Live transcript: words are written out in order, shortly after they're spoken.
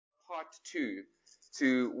part two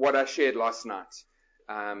to what I shared last night.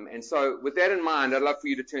 And so with that in mind, I'd love for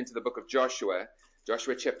you to turn to the book of Joshua.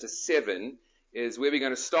 Joshua chapter 7 is where we're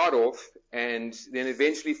going to start off and then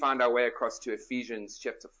eventually find our way across to Ephesians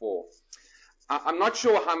chapter 4. I'm not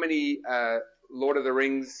sure how many Lord of the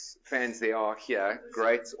Rings fans there are here.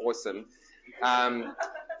 Great, awesome.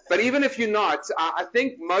 But even if you're not, I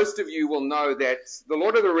think most of you will know that the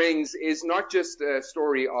Lord of the Rings is not just a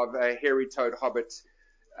story of a hairy-toed hobbit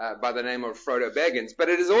by the name of Frodo Baggins, but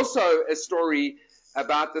it is also a story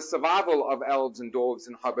about the survival of elves and dwarves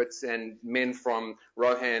and hobbits and men from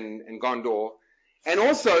Rohan and Gondor. And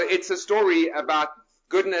also it's a story about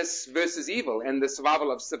goodness versus evil and the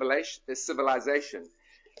survival of civilization.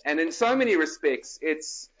 And in so many respects,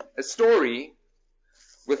 it's a story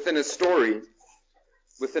within a story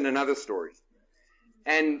within another story.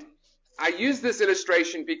 And I use this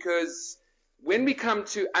illustration because when we come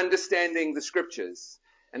to understanding the scriptures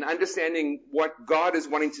and understanding what God is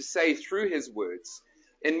wanting to say through his words,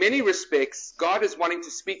 in many respects, God is wanting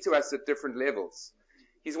to speak to us at different levels.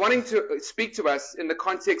 He's wanting to speak to us in the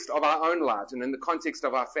context of our own lives and in the context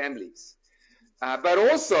of our families. But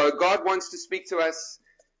also, God wants to speak to us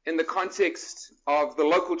in the context of the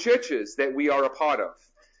local churches that we are a part of,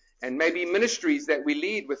 and maybe ministries that we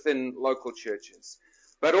lead within local churches.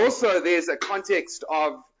 But also there's a context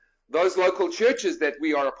of those local churches that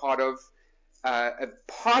we are a part of,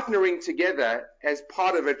 partnering together as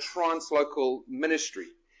part of a translocal ministry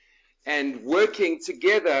and working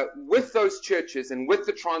together with those churches and with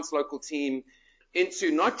the translocal team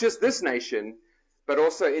into not just this nation, but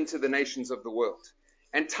also into the nations of the world.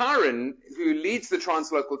 And Tyron, who leads the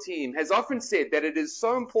translocal team, has often said that it is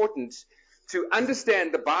so important to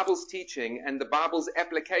understand the Bible's teaching and the Bible's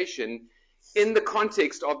application in the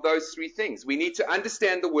context of those three things. We need to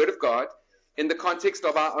understand the Word of God in the context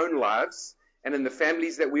of our own lives and in the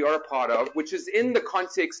families that we are a part of, which is in the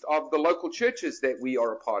context of the local churches that we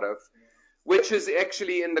are a part of, which is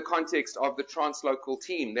actually in the context of the translocal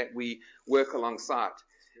team that we work alongside.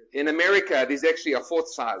 In America, there's actually a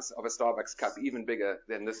fourth size of a Starbucks cup, even bigger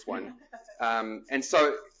than this one. And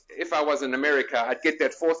so if I was in America, I'd get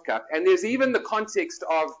that fourth cup. And there's even the context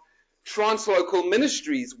of translocal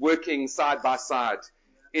ministries working side by side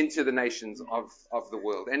into the nations of the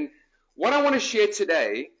world. And what I want to share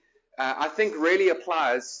today, I think really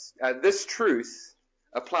applies, this truth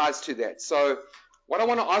applies to that. So what I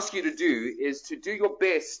want to ask you to do is to do your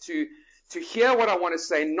best to hear what I want to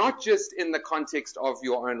say, not just in the context of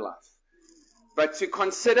your own life, but to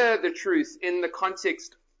consider the truth in the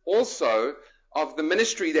context also of the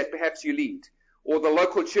ministry that perhaps you lead, or the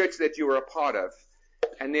local church that you are a part of.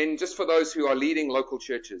 And then just for those who are leading local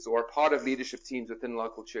churches or a part of leadership teams within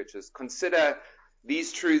local churches, consider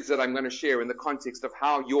these truths that I'm going to share in the context of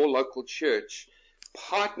how your local church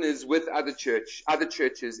partners with other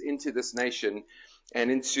churches into this nation and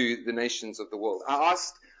into the nations of the world. I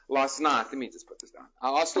asked last night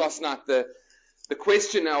the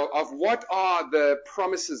question of what are the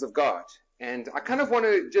promises of God? And I kind of want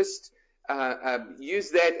to just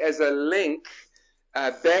use that as a link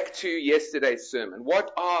back to yesterday's sermon.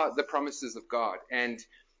 What are the promises of God? And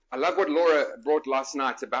I love what Laura brought last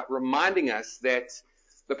night about reminding us that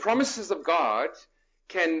the promises of God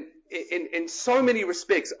can, in so many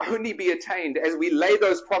respects, only be attained as we lay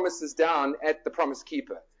those promises down at the promise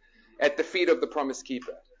keeper, at the feet of the promise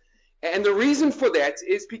keeper. And the reason for that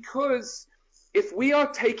is because if we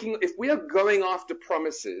are going after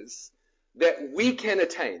promises that we can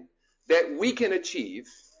attain, that we can achieve,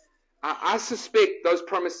 I suspect those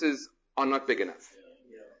promises are not big enough.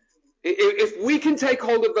 If we can take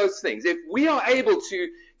hold of those things, if we are able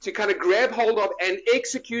to kind of grab hold of and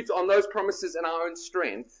execute on those promises in our own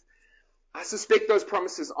strength, I suspect those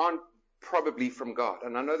promises aren't probably from God.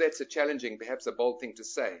 And I know that's a challenging, perhaps a bold thing to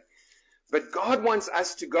say. But God wants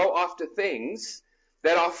us to go after things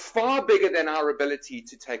that are far bigger than our ability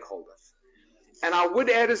to take hold of. And I would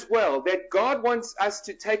add as well that God wants us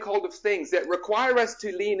to take hold of things that require us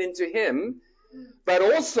to lean into Him, but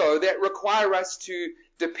also that require us to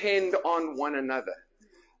depend on one another.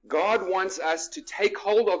 God wants us to take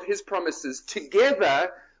hold of His promises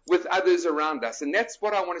together with others around us. And that's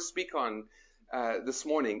what I want to speak on this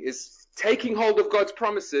morning, is taking hold of God's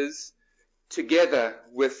promises together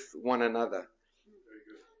with one another.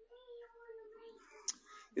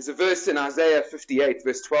 There's a verse in Isaiah 58,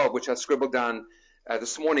 verse 12, which I scribbled down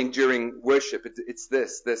this morning during worship. It's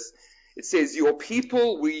this. It says, "Your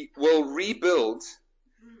people will rebuild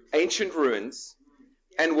ancient ruins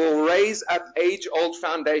and will raise up age-old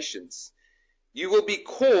foundations. You will be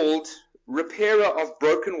called repairer of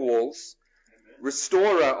broken walls,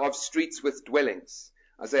 restorer of streets with dwellings."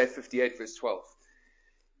 Isaiah 58 verse 12.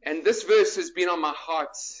 And this verse has been on my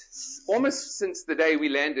heart almost since the day we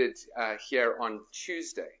landed here on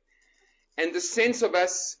Tuesday. And the sense of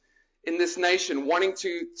us in this nation wanting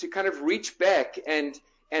to kind of reach back and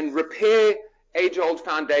repair age-old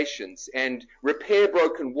foundations and repair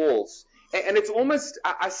broken walls. And it's almost,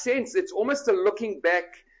 I sense, it's almost a looking back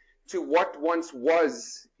to what once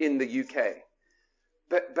was in the UK.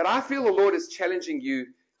 But I feel the Lord is challenging you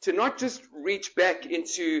to not just reach back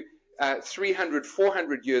into 300,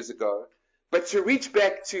 400 years ago, but to reach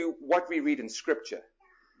back to what we read in Scripture.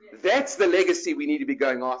 That's the legacy we need to be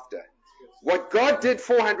going after. What God did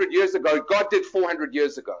 400 years ago, God did 400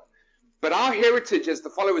 years ago. But our heritage as the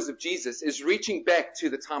followers of Jesus is reaching back to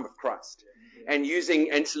the time of Christ and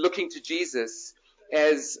looking to Jesus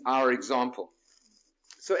as our example.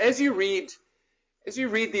 So as you read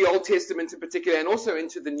the Old Testament in particular, and also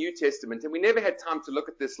into the New Testament, and we never had time to look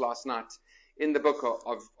at this last night in the book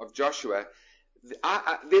of Joshua,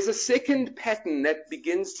 there's a second pattern that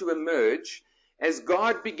begins to emerge as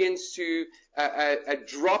God begins to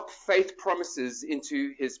drop faith promises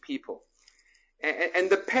into his people. And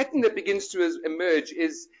the pattern that begins to emerge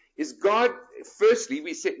is God, firstly,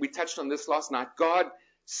 we touched on this last night, God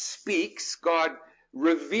speaks, God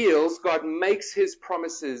reveals, God makes his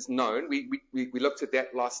promises known. We looked at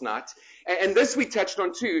that last night. And this we touched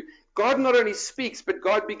on too. God not only speaks, but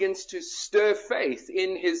God begins to stir faith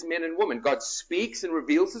in his men and women. God speaks and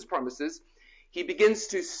reveals his promises. He begins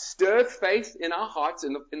to stir faith in our hearts,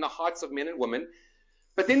 in the hearts of men and women.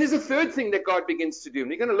 But then there's a third thing that God begins to do. And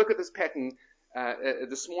we're going to look at this pattern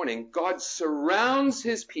this morning. God surrounds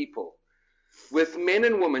his people with men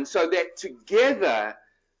and women so that together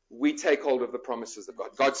we take hold of the promises of God.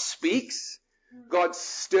 God speaks, God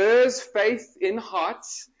stirs faith in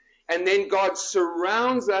hearts, and then God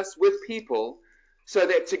surrounds us with people so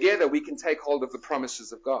that together we can take hold of the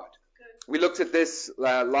promises of God. We looked at this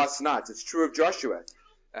last night. It's true of Joshua.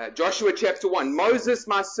 Joshua chapter 1, Moses,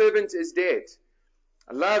 my servant, is dead.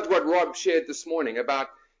 I loved what Rob shared this morning about,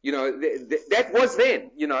 that was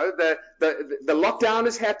then. The lockdown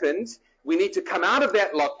has happened. We need to come out of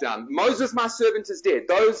that lockdown. Moses, my servant, is dead.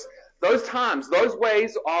 Those times, those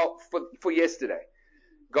ways are for yesterday.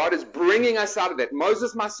 God is bringing us out of that.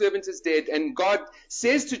 Moses, my servant, is dead. And God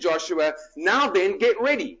says to Joshua, now then, get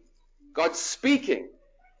ready. God's speaking.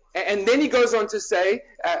 And then he goes on to say,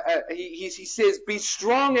 he says, be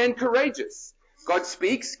strong and courageous. God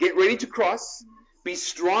speaks, get ready to cross. Be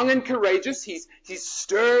strong and courageous. He's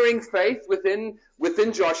stirring faith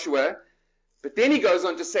within Joshua. But then he goes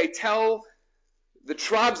on to say, tell the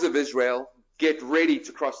tribes of Israel, get ready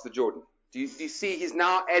to cross the Jordan. Do you see? He's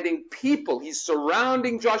now adding people. He's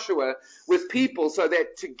surrounding Joshua with people so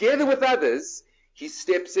that together with others, he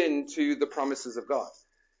steps into the promises of God.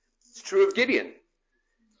 It's true of Gideon.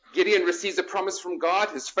 Gideon receives a promise from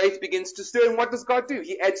God. His faith begins to stir. And what does God do?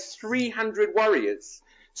 He adds 300 warriors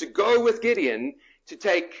to go with Gideon to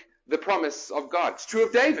take the promise of God. It's true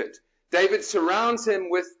of David. David surrounds him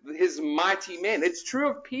with his mighty men. It's true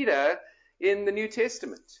of Peter in the New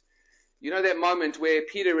Testament. You know that moment where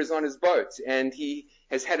Peter is on his boat and he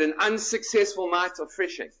has had an unsuccessful night of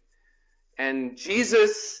fishing. And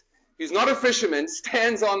Jesus, who's not a fisherman,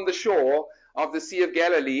 stands on the shore of the Sea of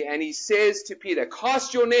Galilee and he says to Peter,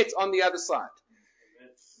 cast your net on the other side.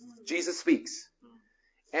 Jesus speaks.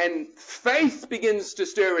 And faith begins to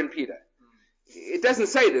stir in Peter. It doesn't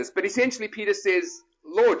say this, but essentially Peter says,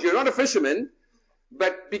 Lord, you're not a fisherman,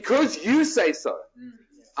 but because you say so,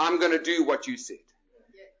 I'm going to do what you said.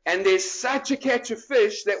 And there's such a catch of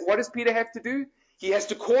fish that what does Peter have to do? He has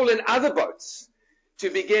to call in other boats to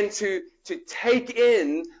begin to take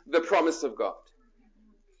in the promise of God.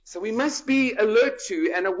 So we must be alert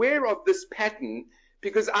to and aware of this pattern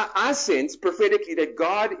because I sense prophetically that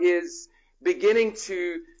God is beginning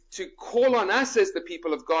to call on us as the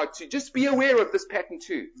people of God to just be aware of this pattern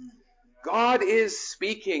too. God is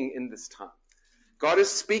speaking in this time. God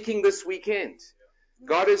is speaking this weekend.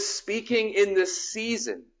 God is speaking in this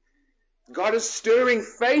season. God is stirring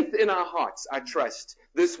faith in our hearts, I trust,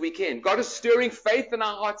 this weekend. God is stirring faith in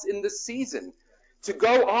our hearts in this season to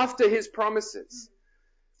go after his promises.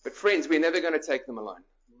 But friends, we're never going to take them alone.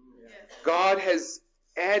 God has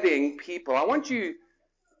adding people. I want you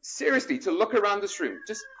seriously to look around this room.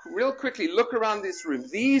 Just real quickly, look around this room.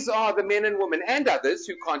 These are the men and women and others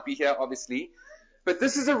who can't be here, obviously. But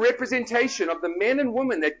this is a representation of the men and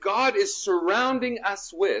women that God is surrounding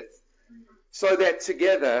us with so that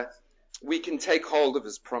together we can take hold of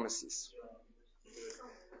his promises.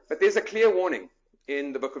 But there's a clear warning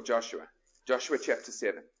in the book of Joshua, Joshua chapter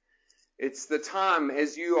 7. It's the time,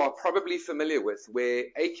 as you are probably familiar with, where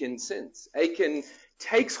Achan sins. Achan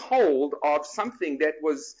takes hold of something that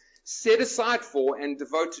was set aside for and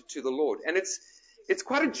devoted to the Lord. And it's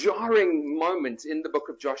quite a jarring moment in the book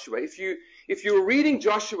of Joshua. If you're reading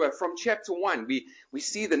Joshua from chapter 1, we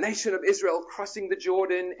see the nation of Israel crossing the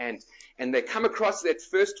Jordan, and they come across that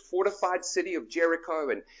first fortified city of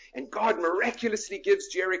Jericho, and God miraculously gives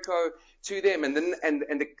Jericho to them, and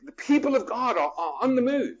the people of God are on the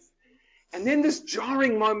move. And then this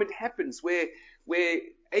jarring moment happens where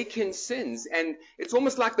Achan sins, and it's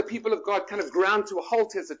almost like the people of God kind of ground to a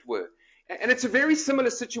halt, as it were. And it's a very similar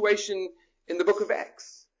situation in the book of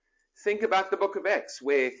Acts. Think about the book of Acts,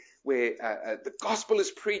 where the gospel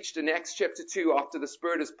is preached in Acts chapter 2 after the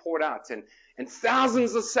Spirit is poured out, and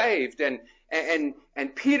thousands are saved, and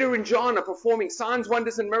Peter and John are performing signs,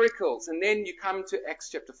 wonders, and miracles. And then you come to Acts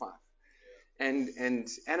chapter 5. And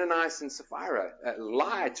Ananias and Sapphira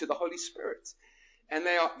lied to the Holy Spirit, and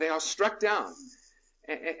they are struck down.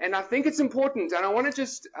 And I think it's important, and I want to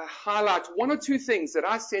just highlight one or two things that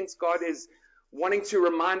I sense God is wanting to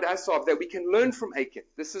remind us of, that we can learn from Achan.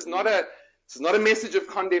 This is not a message of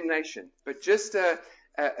condemnation, but just a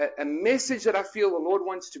message that I feel the Lord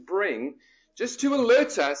wants to bring, just to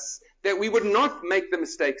alert us that we would not make the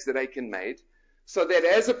mistakes that Achan made, so that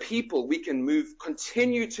as a people we can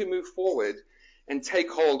continue to move forward and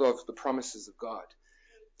take hold of the promises of God.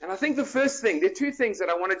 And I think the first thing, there are two things that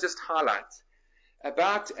I want to just highlight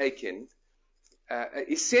about Achan.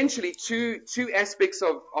 Essentially two aspects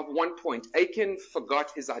of one point. Achan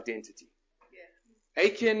forgot his identity. Yeah.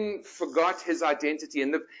 Achan forgot his identity.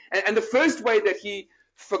 And the first way that he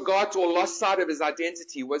forgot or lost sight of his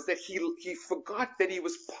identity was that he forgot that he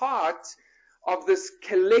was part of this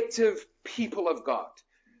collective people of God.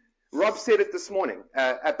 Rob said it this morning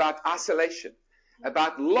about isolation,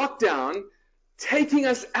 about lockdown taking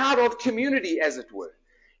us out of community, as it were,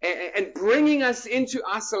 and bringing us into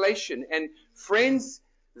isolation. And friends,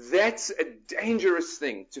 that's a dangerous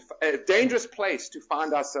thing, a dangerous place to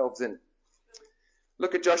find ourselves in.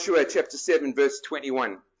 Look at Joshua chapter 7, verse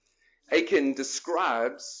 21. Achan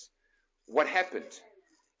describes what happened.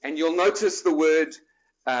 And you'll notice the word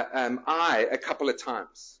I a couple of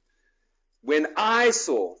times. When I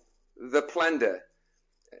saw the plunder,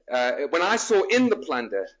 when I saw in the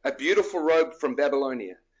plunder a beautiful robe from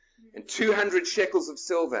Babylonia, and 200 shekels of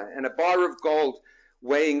silver, and a bar of gold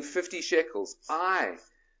weighing 50 shekels, I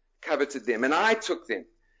coveted them, and I took them,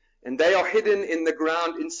 and they are hidden in the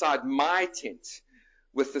ground inside my tent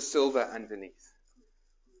with the silver underneath.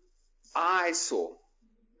 I saw,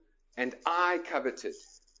 and I coveted,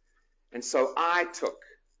 and so I took,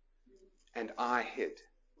 and I hid.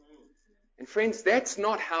 And friends, that's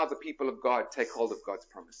not how the people of God take hold of God's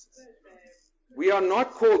promises. We are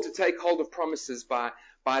not called to take hold of promises by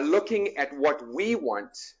looking at what we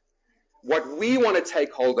want to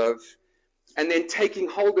take hold of, and then taking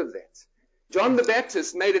hold of that. John the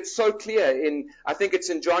Baptist made it so clear I think it's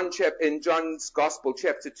in John's Gospel,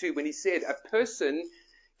 chapter 2, when he said, a person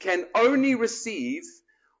can only receive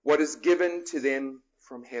what is given to them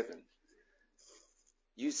from heaven.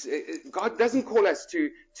 God doesn't call us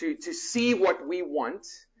to see what we want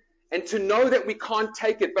and to know that we can't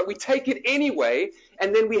take it, but we take it anyway,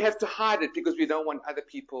 and then we have to hide it because we don't want other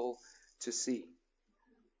people to see.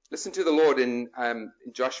 Listen to the Lord in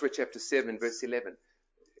Joshua chapter 7, verse 11.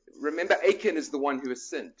 Remember, Achan is the one who has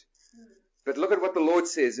sinned. But look at what the Lord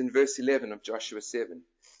says in verse 11 of Joshua 7.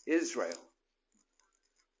 Israel,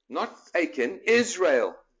 not Achan,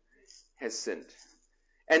 Israel has sinned.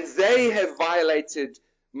 And they have violated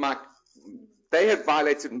my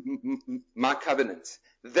covenant.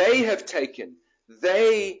 They have taken.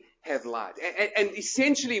 They have lied. And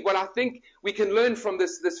essentially what I think we can learn from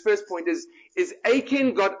this first point is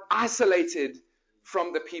Achan got isolated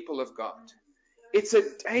from the people of God. It's a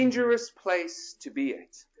dangerous place to be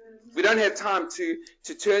at. We don't have time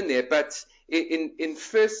to turn there, but in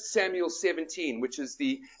 1 Samuel 17, which is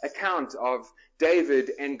the account of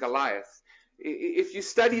David and Goliath, if you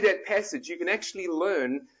study that passage, you can actually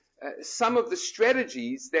learn some of the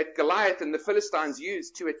strategies that Goliath and the Philistines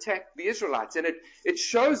used to attack the Israelites. And it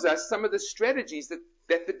shows us some of the strategies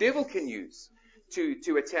that the devil can use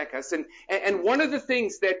to attack us. And one of the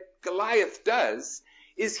things that Goliath does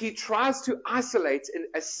is he tries to isolate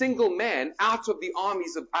a single man out of the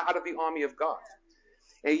army of God.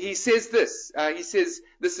 And he says this. This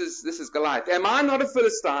is Goliath. Am I not a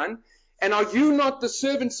Philistine? And are you not the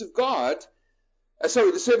servants of God? The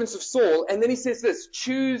servants of Saul. And then he says this,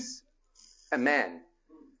 choose a man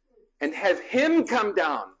and have him come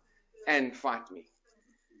down and fight me.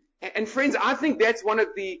 And friends, I think that's one of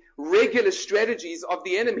the regular strategies of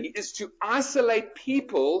the enemy, is to isolate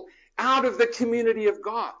people out of the community of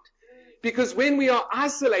God. Because when we are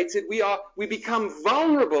isolated, we become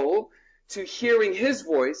vulnerable to hearing His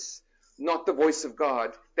voice, not the voice of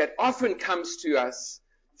God, that often comes to us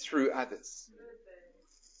through others.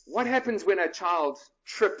 What happens when a child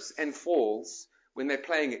trips and falls when they're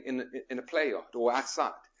playing in a play yard or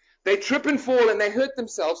outside? They trip and fall and they hurt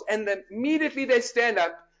themselves, and then immediately they stand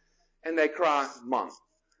up and they cry, Mom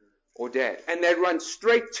or Dad, and they run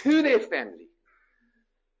straight to their family.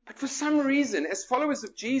 But for some reason, as followers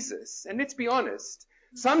of Jesus, and let's be honest,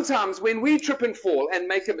 sometimes when we trip and fall and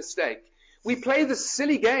make a mistake, we play this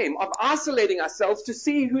silly game of isolating ourselves to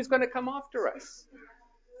see who's going to come after us.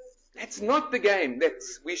 That's not the game that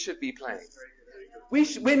we should be playing.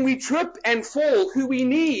 When we trip and fall, who we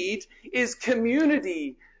need is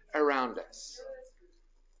community around us.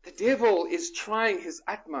 The devil is trying his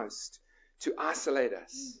utmost to isolate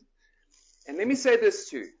us. And let me say this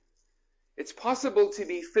too. It's possible to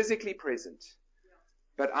be physically present,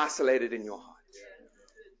 but isolated in your heart.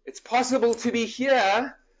 It's possible to be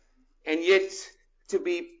here and yet to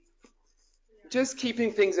be just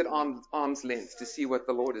keeping things at arm's length to see what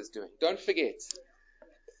the Lord is doing. Don't forget.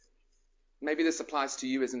 Maybe this applies to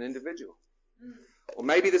you as an individual. Or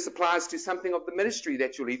maybe this applies to something of the ministry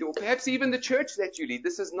that you lead, or perhaps even the church that you lead.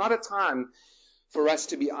 This is not a time for us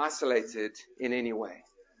to be isolated in any way.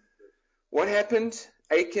 What happened?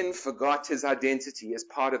 Achan forgot his identity as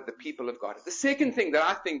part of the people of God. The second thing that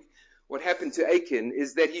I think what happened to Achan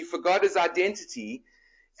is that he forgot his identity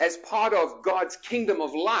as part of God's kingdom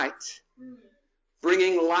of light,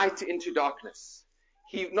 bringing light into darkness.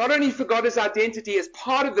 He not only forgot his identity as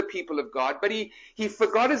part of the people of God, but he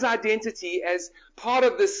forgot his identity as part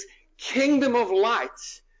of this kingdom of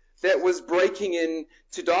light that was breaking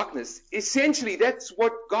into darkness. Essentially, that's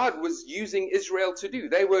what God was using Israel to do.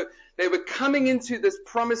 They were coming into this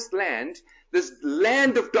promised land, this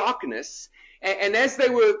land of darkness, and as they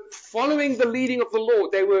were following the leading of the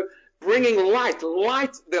Lord, they were bringing light.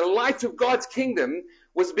 The light of God's kingdom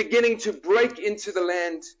was beginning to break into the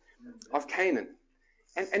land of Canaan.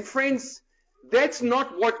 And friends, that's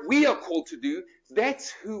not what we are called to do. That's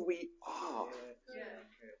who we are.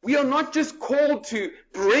 We are not just called to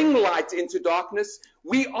bring light into darkness.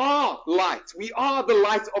 We are light. We are the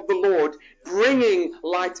light of the Lord, bringing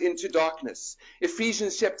light into darkness.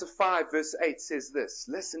 Ephesians chapter 5 verse 8 says this.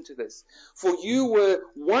 Listen to this. For you were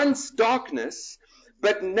once darkness,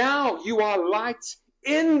 but now you are light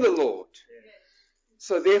in the Lord.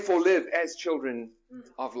 So therefore live as children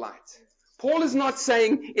of light. Paul is not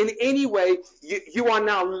saying in any way you are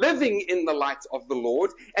now living in the light of the Lord,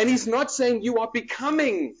 and he's not saying you are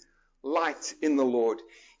becoming light in the Lord.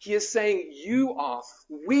 He is saying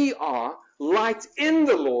we are light in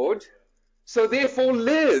the Lord, so therefore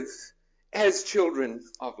live as children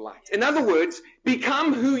of light. In other words,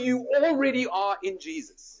 become who you already are in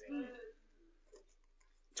Jesus.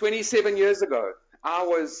 27 years ago, I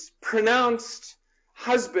was pronounced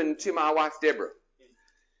husband to my wife Deborah.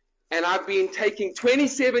 And I've been taking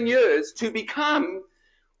 27 years to become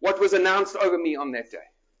what was announced over me on that day.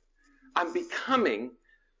 I'm becoming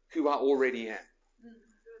who I already am.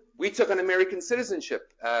 We took an American citizenship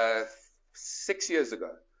 6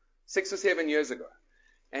 or 7 years ago.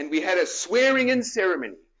 And we had a swearing-in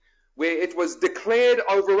ceremony where it was declared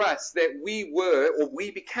over us that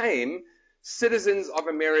we became citizens of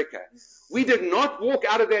America. We did not walk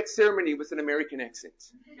out of that ceremony with an American accent.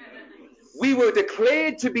 We were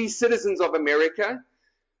declared to be citizens of America,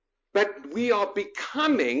 but we are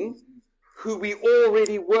becoming who we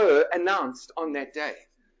already were announced on that day.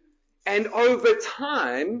 And over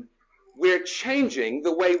time, we're changing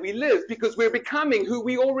the way we live because we're becoming who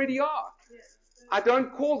we already are. I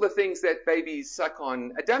don't call the things that babies suck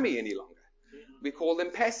on a dummy any longer. We call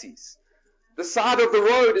them passies. The side of the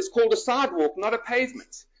road is called a sidewalk, not a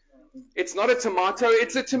pavement. It's not a tomato,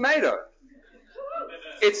 it's a tomato.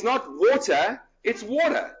 It's not water, it's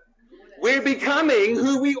water. We're becoming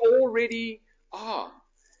who we already are.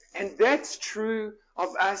 And that's true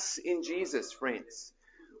of us in Jesus, friends.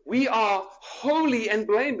 We are holy and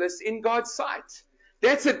blameless in God's sight.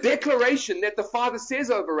 That's a declaration that the Father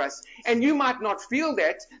says over us. And you might not feel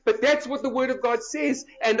that, but that's what the Word of God says.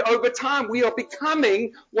 And over time, we are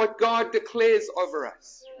becoming what God declares over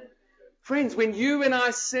us. Friends, when you and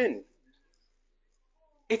I sin,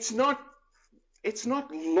 it's not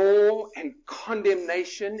law and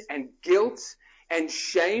condemnation and guilt and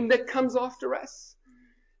shame that comes after us.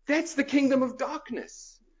 That's the kingdom of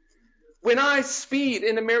darkness. When I speed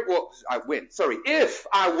in America, if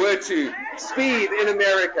I were to speed in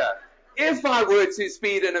America if I were to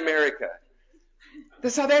speed in America, the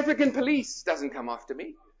South African police doesn't come after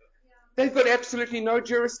me. They've got absolutely no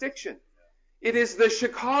jurisdiction. It is the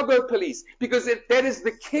Chicago police, because that is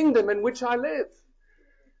the kingdom in which I live.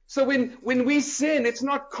 So when we sin, it's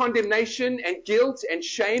not condemnation and guilt and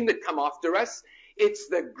shame that come after us. It's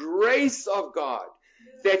the grace of God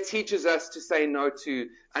that teaches us to say no to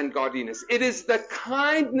ungodliness. It is the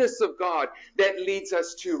kindness of God that leads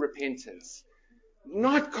us to repentance,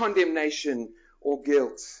 not condemnation or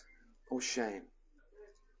guilt or shame.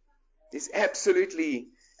 It's absolutely,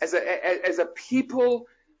 as a people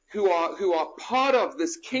who are part of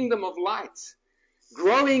this kingdom of light,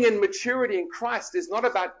 growing in maturity in Christ is not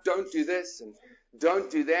about don't do this and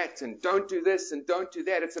don't do that and don't do this and don't do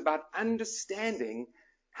that. It's about understanding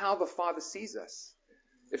how the Father sees us.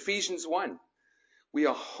 Ephesians 1. We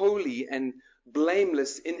are holy and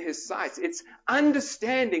blameless in His sight. It's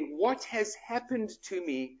understanding what has happened to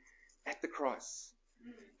me at the cross.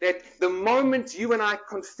 That the moment you and I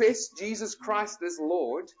confessed Jesus Christ as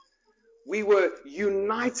Lord, we were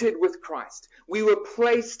united with Christ. We were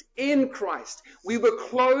placed in Christ. We were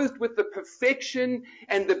clothed with the perfection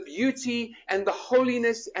and the beauty and the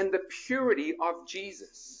holiness and the purity of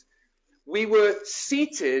Jesus. We were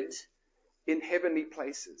seated in heavenly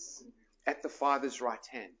places at the Father's right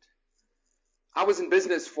hand. I was in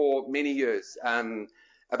business for many years.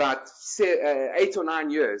 About 8 or 9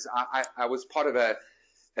 years, I was part of a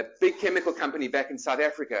big chemical company back in South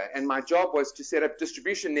Africa, and my job was to set up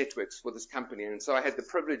distribution networks for this company. And so I had the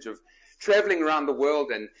privilege of traveling around the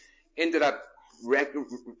world and ended up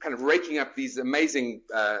kind of raking up these amazing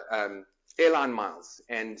airline miles.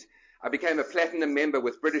 And I became a platinum member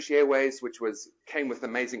with British Airways, which came with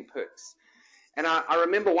amazing perks. And I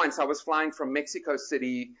remember once I was flying from Mexico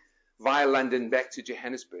City via London back to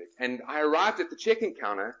Johannesburg, and I arrived at the check-in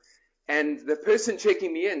counter, and the person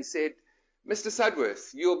checking me in said, "Mr.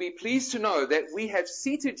 Sudworth, you'll be pleased to know that we have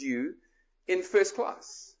seated you in first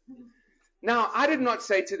class." Now, I did not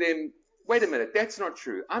say to them, "Wait a minute, that's not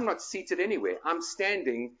true. I'm not seated anywhere. I'm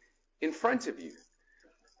standing in front of you."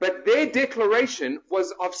 But their declaration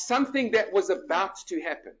was of something that was about to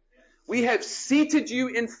happen. We have seated you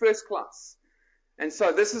in first class. And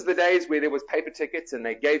so this is the days where there was paper tickets, and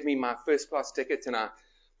they gave me my first class ticket, and I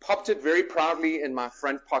popped it very proudly in my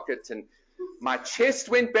front pocket, and my chest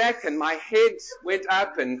went back and my head went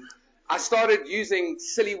up, and I started using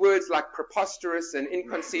silly words like preposterous and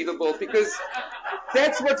inconceivable, because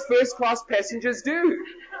that's what first class passengers do.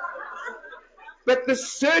 But the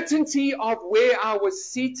certainty of where I was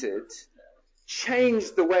seated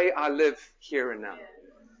changed the way I live here and now.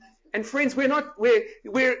 And friends, we're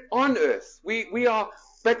on earth.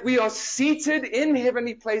 But we are seated in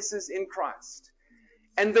heavenly places in Christ.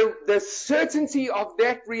 And the certainty of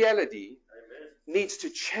that reality needs to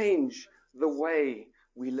change the way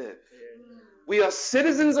we live. We are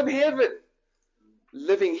citizens of heaven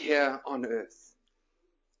living here on earth.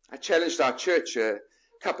 I challenged our church a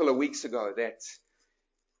couple of weeks ago that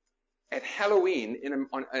at Halloween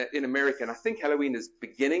in America, and I think Halloween is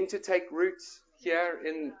beginning to take root here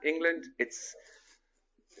in England.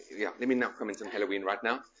 Let me not comment on Halloween right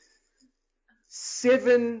now.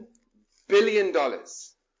 $7 billion,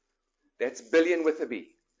 that's billion with a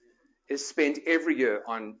B, is spent every year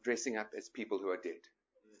on dressing up as people who are dead.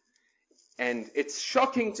 And it's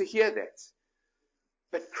shocking to hear that.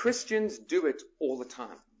 But Christians do it all the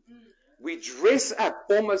time. We dress up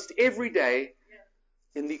almost every day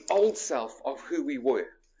in the old self of who we were.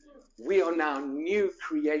 We are now new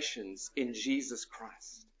creations in Jesus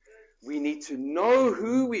Christ. We need to know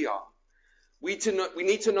who we are. We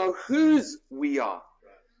need to know whose we are,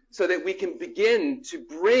 so that we can begin to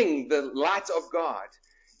bring the light of God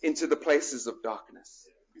into the places of darkness.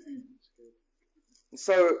 And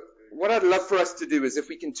so what I'd love for us to do is, if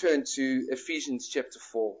we can turn to Ephesians chapter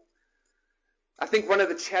 4. I think one of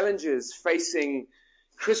the challenges facing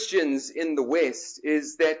Christians in the West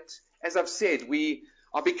is that, as I've said, we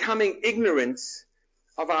are becoming ignorant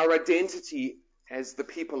of our identity as the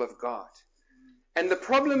people of God. And the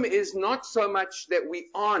problem is not so much that we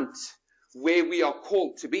aren't where we are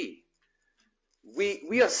called to be.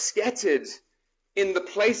 We are scattered in the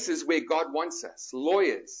places where God wants us.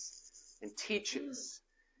 Lawyers and teachers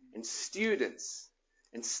and students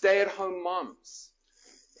and stay-at-home moms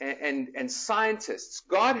and scientists.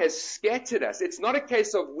 God has scattered us. It's not a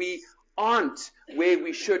case of we aren't where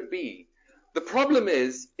we should be. The problem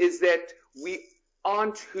is that we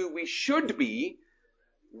aren't who we should be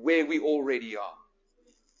where we already are.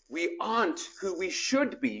 We aren't who we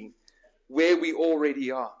should be where we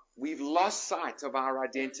already are. we've lost sight of our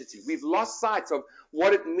identity. We've lost sight of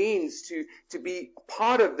what it means to be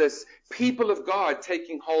part of this people of God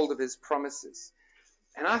taking hold of His promises.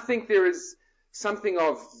 And I think there is something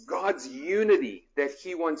of God's unity that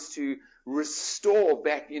He wants to restore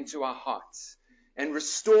back into our hearts and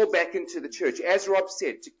restore back into the church. As Rob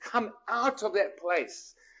said, to come out of that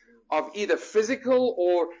place of either physical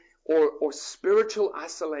or spiritual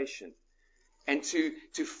isolation and to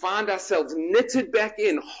find ourselves knitted back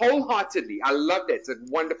in wholeheartedly. I love that. It's a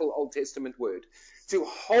wonderful Old Testament word. To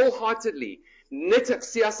wholeheartedly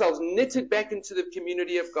see ourselves knitted back into the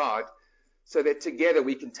community of God so that together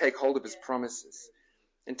we can take hold of His promises.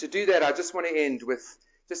 And to do that, I just want to end with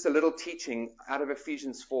just a little teaching out of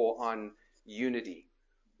Ephesians 4 on unity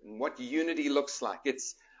and what unity looks like.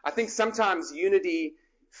 I think sometimes unity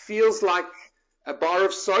feels like a bar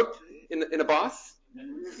of soap in a bath.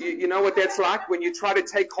 You know what that's like when you try to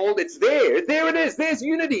take hold. It's there. There it is. There's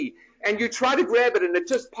unity. And you try to grab it and it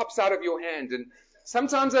just pops out of your hand. And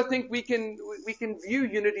sometimes I think we can view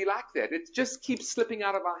unity like that. It just keeps slipping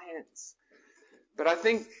out of our hands. But I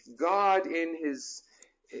think God, in His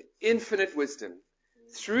infinite wisdom,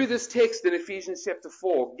 through this text in Ephesians chapter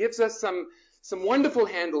 4, gives us some wonderful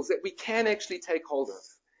handles that we can actually take hold of.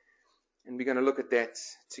 And we're going to look at that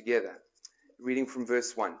together. Reading from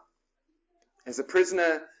verse 1. As a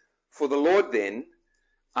prisoner for the Lord, then,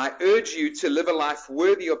 I urge you to live a life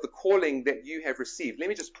worthy of the calling that you have received. Let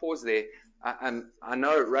me just pause there. I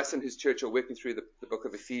know Russ and his church are working through the book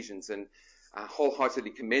of Ephesians, and I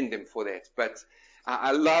wholeheartedly commend them for that. But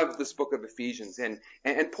I love this book of Ephesians. And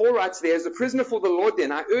Paul writes there, as a prisoner for the Lord,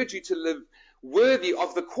 then, I urge you to live worthy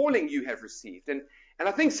of the calling you have received. And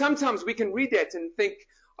I think sometimes we can read that and think,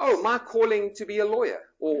 oh, my calling to be a lawyer,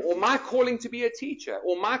 or my calling to be a teacher,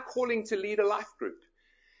 or my calling to lead a life group.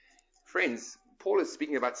 Friends, Paul is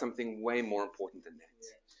speaking about something way more important than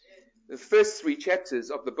that. The first 3 chapters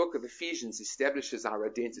of the book of Ephesians establishes our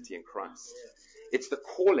identity in Christ. It's the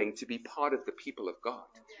calling to be part of the people of God.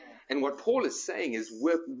 And what Paul is saying is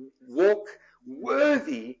walk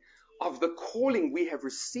worthy of the calling we have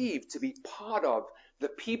received to be part of the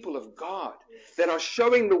people of God that are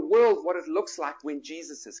showing the world what it looks like when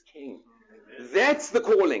Jesus is King. That's the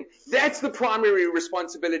calling. That's the primary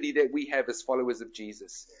responsibility that we have as followers of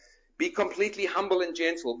Jesus. Be completely humble and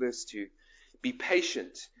gentle, verse 2. Be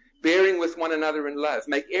patient, bearing with one another in love.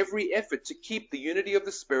 Make every effort to keep the unity of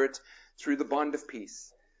the Spirit through the bond of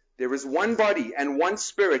peace. There is one body and one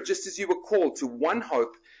Spirit, just as you were called to one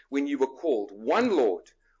hope when you were called. One Lord,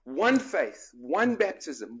 one faith, one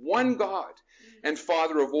baptism, one God and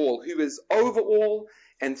Father of all, who is over all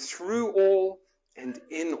and through all and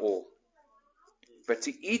in all. But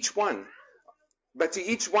to each one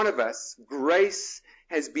of us, grace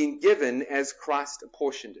has been given as Christ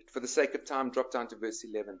apportioned it. For the sake of time, drop down to verse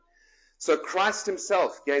 11. So Christ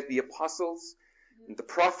Himself gave the apostles and the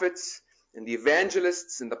prophets and the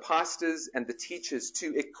evangelists and the pastors and the teachers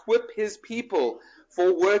to equip His people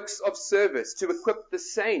for works of service, to equip the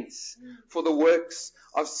saints for the works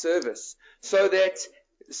of service, so that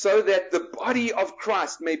the body of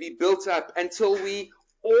Christ may be built up until we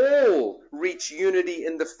all reach unity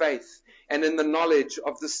in the faith and in the knowledge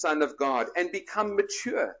of the Son of God and become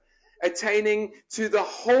mature, attaining to the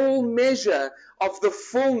whole measure of the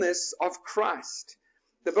fullness of Christ.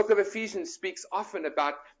 The book of Ephesians speaks often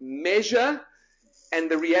about measure and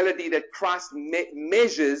the reality that Christ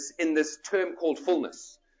measures in this term called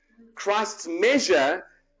fullness. Christ's measure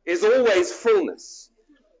is always fullness.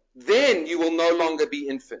 Then you will no longer be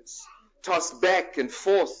infants, tossed back and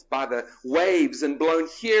forth by the waves and blown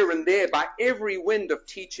here and there by every wind of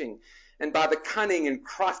teaching and by the cunning and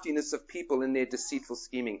craftiness of people in their deceitful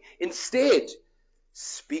scheming. Instead,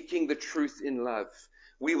 speaking the truth in love,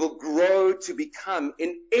 we will grow to become,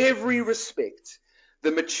 in every respect,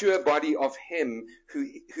 the mature body of Him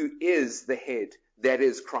who is the head, that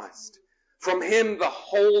is Christ. From Him, the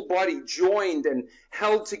whole body, joined and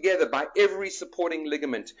held together by every supporting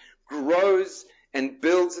ligament, grows and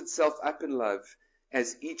builds itself up in love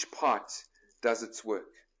as each part does its work.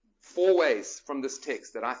 4 ways from this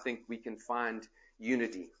text that I think we can find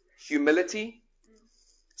unity: humility,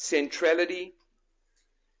 centrality,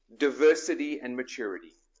 diversity, and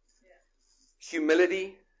maturity.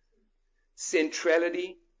 Humility,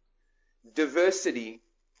 centrality, diversity,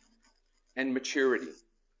 and maturity.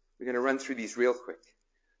 We're going to run through these real quick.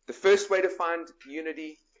 The first way to find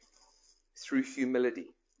unity, through humility.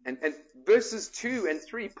 And verses 2 and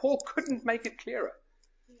 3, Paul couldn't make it clearer.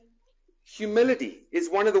 Humility is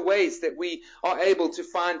one of the ways that we are able to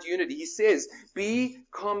find unity. He says, be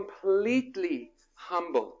completely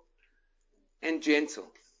humble and gentle.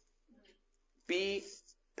 Be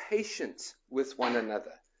patient with one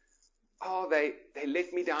another. Oh, they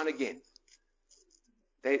let me down again.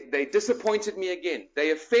 They disappointed me again.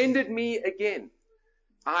 They offended me again.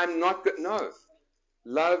 I'm not good. No.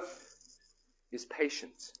 Love is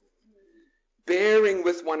patient. Bearing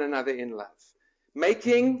with one another in love.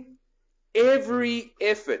 Making every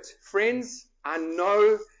effort. Friends, I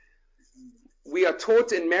know we are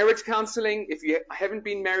taught in marriage counseling. If you haven't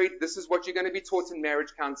been married, this is what you're going to be taught in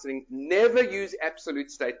marriage counseling. Never use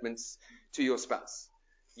absolute statements to your spouse.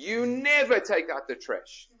 You never take out the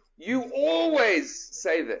trash. You always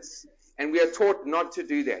say this. And we are taught not to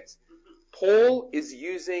do that. Paul is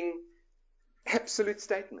using absolute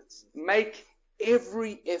statements. Make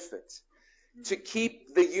every effort to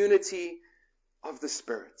keep the unity of the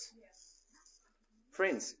Spirit.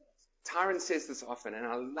 Friends, Tyron says this often, and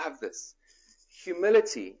I love this.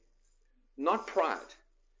 Humility, not pride,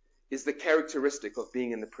 is the characteristic of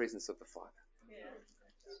being in the presence of the Father.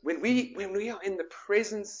 When we are in the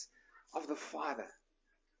presence of the Father,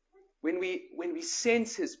 when we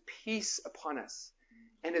sense His peace upon us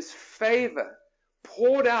and His favor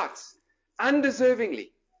poured out undeservingly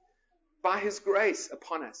by His grace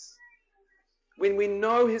upon us, when we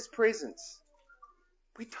know His presence,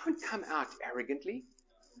 we don't come out arrogantly.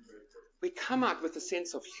 We come out with a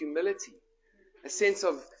sense of humility, a sense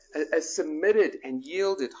of a submitted and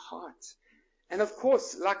yielded heart. And of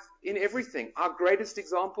course, like in everything, our greatest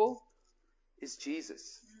example is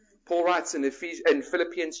Jesus. Paul writes in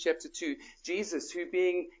Philippians chapter 2, Jesus, who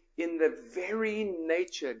being in the very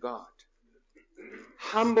nature God,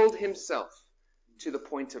 humbled Himself to the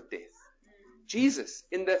point of death. Jesus,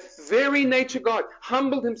 in the very nature God,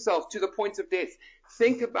 humbled Himself to the point of death.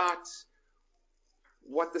 Think about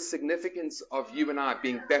what the significance of you and I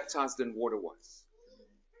being baptized in water was.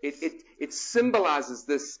 It symbolizes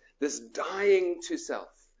this dying to self,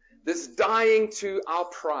 this dying to our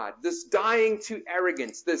pride, this dying to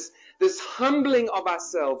arrogance, this humbling of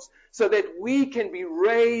ourselves so that we can be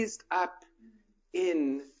raised up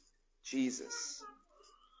in Jesus.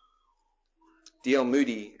 D.L.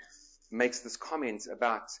 Moody makes this comment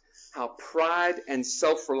about how pride and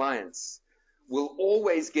self-reliance will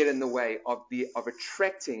always get in the way of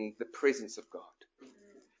attracting the presence of God.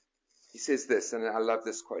 He says this, and I love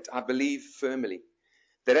this quote, I believe firmly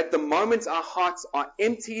that at the moment our hearts are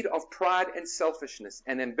emptied of pride and selfishness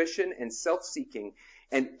and ambition and self-seeking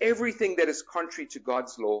and everything that is contrary to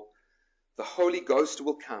God's law, the Holy Ghost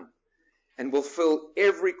will come and will fill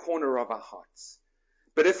every corner of our hearts.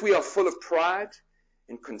 But if we are full of pride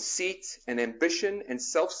and conceit and ambition and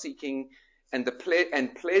self-seeking and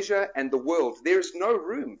pleasure and the world, there is no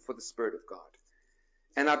room for the Spirit of God.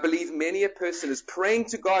 And I believe many a person is praying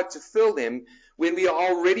to God to fill them when we are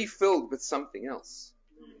already filled with something else.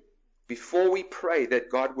 Before we pray that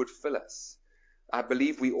God would fill us, I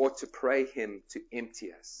believe we ought to pray Him to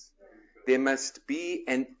empty us. There must be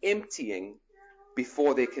an emptying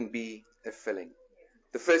before there can be a filling.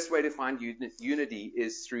 The first way to find unity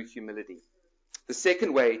is through humility. The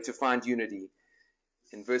second way to find unity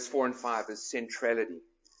in verse 4 and 5 is centrality.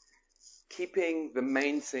 Keeping the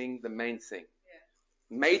main thing the main thing.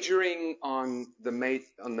 Majoring on the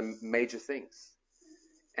major things.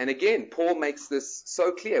 And again, Paul makes this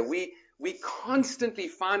so clear. We constantly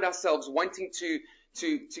find ourselves wanting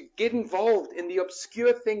to get involved in the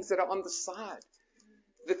obscure things that are on the side.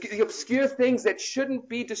 The obscure things that shouldn't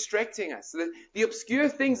be distracting us. The obscure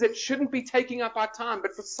things that shouldn't be taking up our time.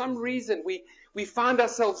 But for some reason, we find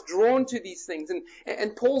ourselves drawn to these things.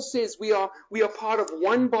 And Paul says we are part of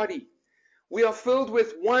one body. We are filled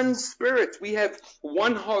with one Spirit. We have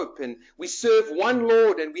one hope, and we serve one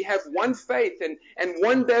Lord, and we have one faith and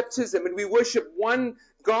one baptism, and we worship one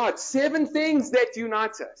God. 7 things that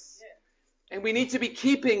unite us. And we need to be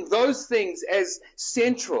keeping those things as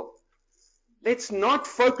central. Let's not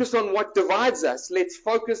focus on what divides us. Let's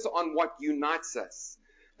focus on what unites us.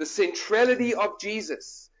 The centrality of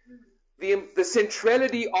Jesus. The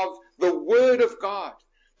centrality of the Word of God.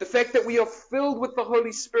 The fact that we are filled with the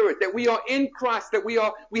Holy Spirit, that we are in Christ, that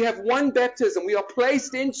we have one baptism, we are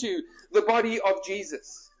placed into the body of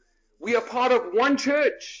Jesus. We are part of one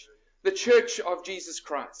church, the church of Jesus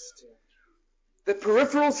Christ. The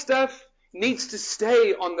peripheral stuff needs to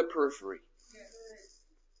stay on the periphery.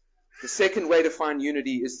 The second way to find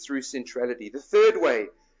unity is through centrality. The third way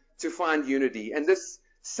to find unity, and this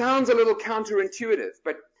sounds a little counterintuitive,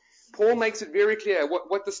 but Paul makes it very clear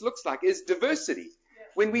what this looks like, is diversity.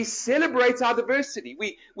 When we celebrate our diversity,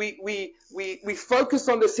 we focus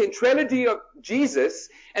on the centrality of Jesus,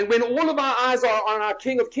 and when all of our eyes are on our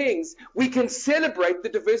King of Kings, we can celebrate the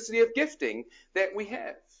diversity of gifting that we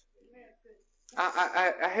have.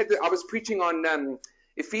 I was preaching on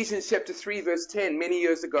Ephesians chapter 3, verse 10, many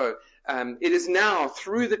years ago, it is now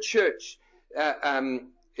through the church, that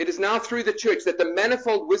the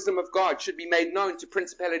manifold wisdom of God should be made known to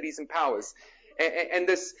principalities and powers. And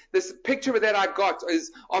this picture that I got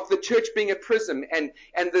is of the church being a prism, and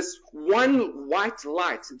this one white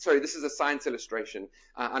light. Sorry, this is a science illustration.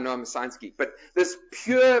 I know I'm a science geek, but this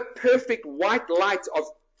pure, perfect white light of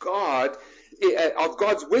God, of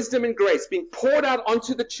God's wisdom and grace being poured out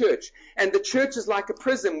onto the church. And the church is like a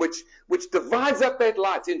prism which divides up that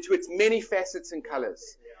light into its many facets and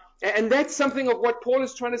colors. And that's something of what Paul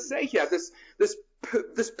is trying to say here.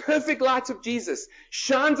 This perfect light of Jesus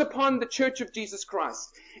shines upon the church of Jesus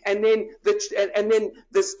Christ. And then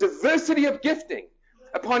this diversity of gifting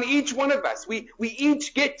upon each one of us. We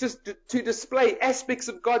each get to display aspects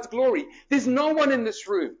of God's glory. There's no one in this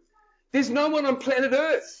room. There's no one on planet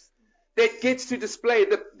Earth that gets to display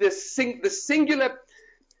the singular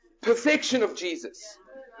perfection of Jesus.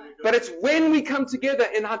 But it's when we come together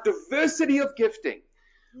in our diversity of gifting,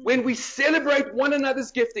 when we celebrate one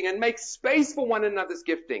another's gifting and make space for one another's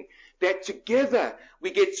gifting, that together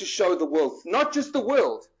we get to show the world, not just the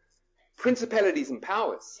world, principalities and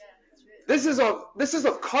powers. This is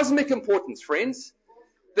of cosmic importance, friends.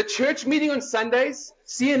 The church meeting on Sundays,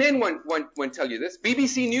 CNN won't tell you this.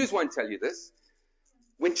 BBC News won't tell you this.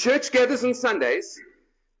 When church gathers on Sundays,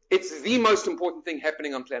 it's the most important thing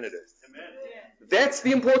happening on planet Earth. Amen. That's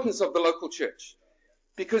the importance of the local church.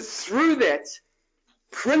 Because through that,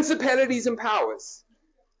 principalities and powers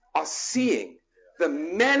are seeing the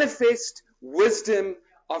manifest wisdom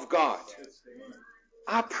of God.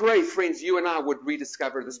 I pray, friends, you and I would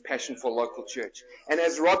rediscover this passion for local church. And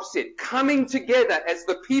as Rob said, coming together as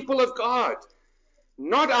the people of God,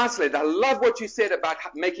 not isolated. I love what you said about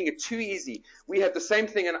making it too easy. We have the same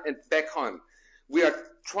thing back home. We are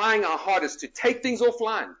trying our hardest to take things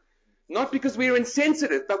offline. Not because we are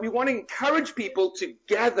insensitive, but we want to encourage people to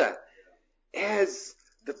gather as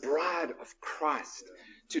the bride of Christ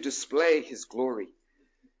to display His glory.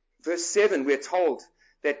 Verse 7, we're told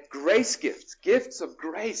that grace gifts of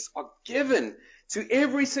grace are given to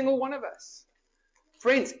every single one of us.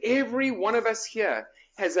 Friends, every one of us here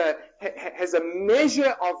has a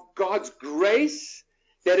measure of God's grace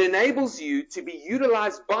that enables you to be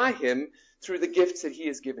utilized by Him through the gifts that He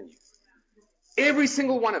has given you. Every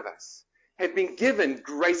single one of us have been given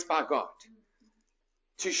grace by God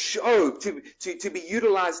to show, to be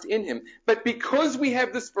utilized in Him. But because we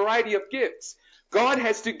have this variety of gifts, God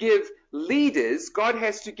has to give leaders, God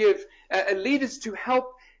has to give leaders to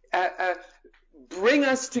help bring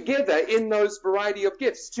us together in those variety of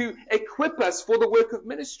gifts, to equip us for the work of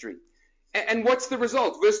ministry. And what's the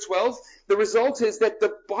result? Verse 12, the result is that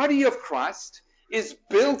the body of Christ is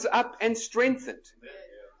built up and strengthened.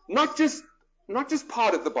 Not just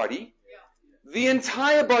part of the body. The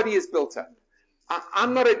entire body is built up.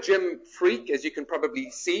 I'm not a gym freak, as you can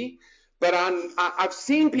probably see, but I've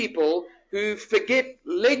seen people who forget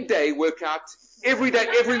leg day workout every day,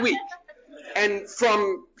 every week. And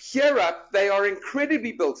from here up, they are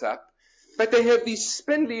incredibly built up, but they have these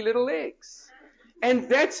spindly little legs. And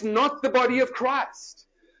that's not the body of Christ.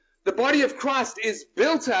 The body of Christ is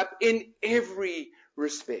built up in every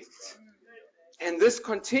respect. And this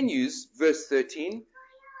continues, verse 13,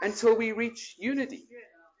 until we reach unity.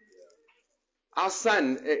 Our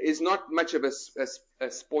son is not much of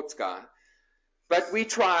a sports guy, but we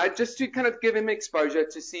tried just to kind of give him exposure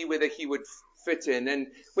to see whether he would fit in. And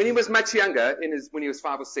when he was much younger, when he was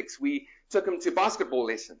 5 or 6, we took him to basketball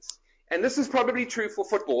lessons. And this is probably true for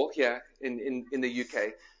football here in the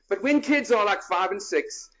UK. But when kids are like 5 and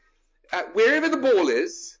 6, wherever the ball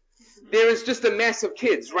is, there is just a mass of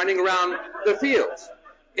kids running around the field.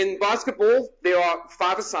 In basketball, there are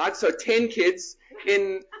 5 aside, so 10 kids.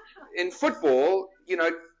 In football,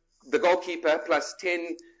 the goalkeeper plus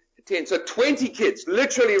 10, so 20 kids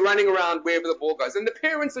literally running around wherever the ball goes. And the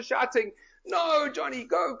parents are shouting, "No, Johnny,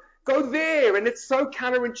 go there." And it's so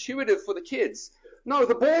counterintuitive for the kids. No,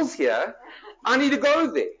 the ball's here. I need to go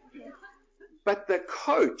there. But the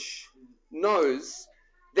coach knows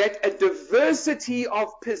that a diversity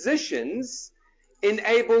of positions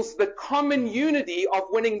enables the common unity of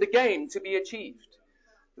winning the game to be achieved.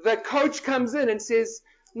 The coach comes in and says,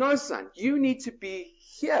 "No, son, you need to be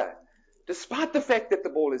here, despite the fact that the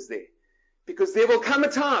ball is there. Because there will come a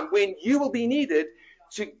time when you will be needed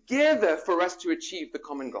together for us to achieve the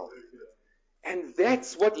common goal." And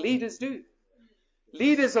that's what leaders do.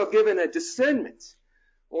 Leaders are given a discernment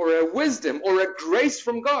or a wisdom or a grace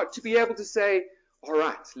from God to be able to say, all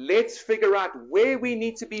right, let's figure out where we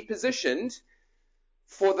need to be positioned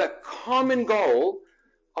for the common goal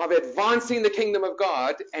of advancing the kingdom of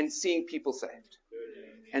God and seeing people saved.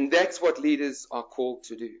 And that's what leaders are called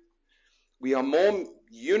to do. We are more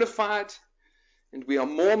unified and we are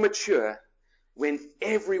more mature when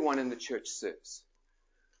everyone in the church serves,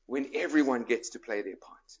 when everyone gets to play their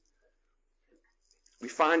part. We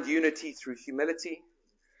find unity through humility,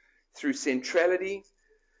 through centrality,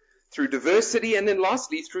 through diversity, and then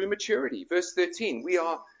lastly, through maturity. Verse 13,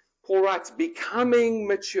 Paul writes, becoming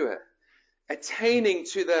mature, attaining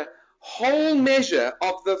to the whole measure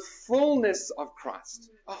of the fullness of Christ.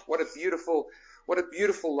 Oh, what a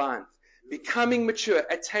beautiful line. Becoming mature,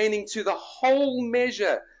 attaining to the whole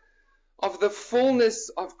measure of the fullness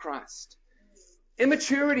of Christ.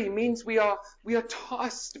 Immaturity means we are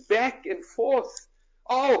tossed back and forth.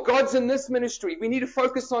 Oh, God's in this ministry. We need to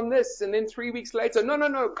focus on this. And then 3 weeks later, no,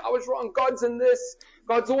 I was wrong. God's in this.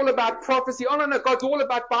 God's all about prophecy. Oh, no, God's all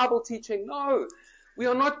about Bible teaching. No, we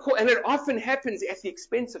are not called. And it often happens at the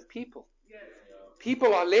expense of people.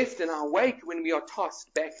 People are left in our wake when we are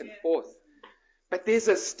tossed back and forth. But there's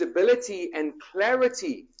a stability and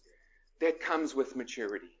clarity that comes with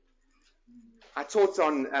maturity. I taught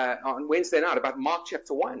on Wednesday night about Mark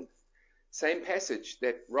chapter 1. Same passage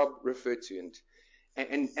that Rob referred to.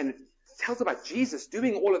 And it tells about Jesus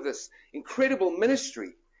doing all of this incredible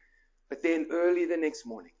ministry. But then early the next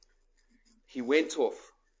morning, he went off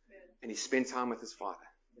and he spent time with his Father.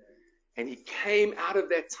 And he came out of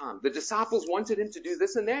that time. The disciples wanted him to do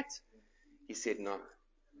this and that. He said, no,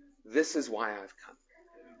 this is why I've come.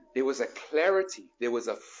 There was a clarity. There was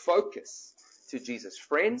a focus to Jesus.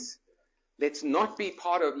 Friends, let's not be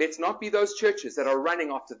those churches that are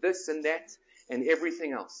running after this and that and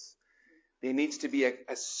everything else. There needs to be a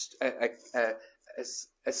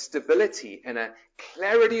stability and a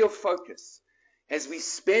clarity of focus as we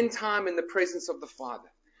spend time in the presence of the Father,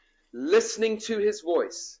 listening to his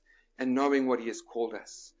voice and knowing what he has called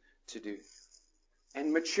us to do.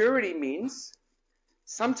 And maturity means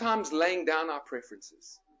sometimes laying down our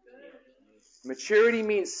preferences. Maturity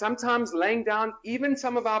means sometimes laying down even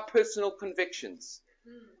some of our personal convictions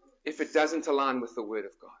if it doesn't align with the Word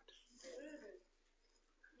of God.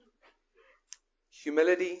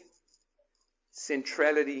 Humility,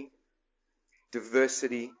 centrality,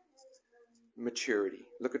 diversity, maturity.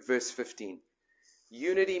 Look at verse 15.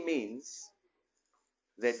 Unity means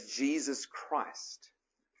that Jesus Christ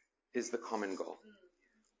is the common goal.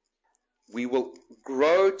 We will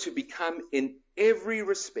grow to become in every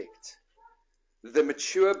respect the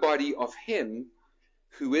mature body of him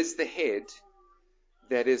who is the head,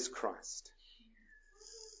 that is Christ.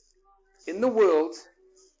 In the world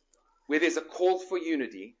where there's a call for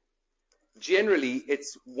unity, generally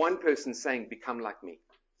it's one person saying, become like me.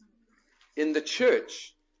 In the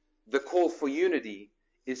church, the call for unity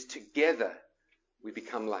is together we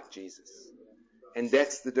become like Jesus. And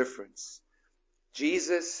that's the difference.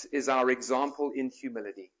 Jesus is our example in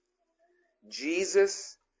humility.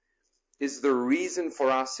 Jesus is the reason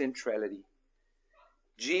for our centrality.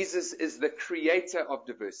 Jesus is the creator of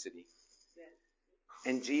diversity.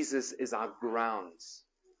 And Jesus is our grounds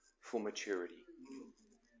for maturity.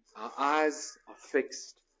 Our eyes are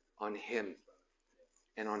fixed on him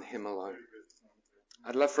and on him alone.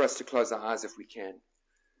 I'd love for us to close our eyes if we can.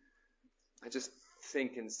 I just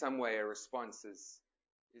think in some way a response is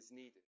needed.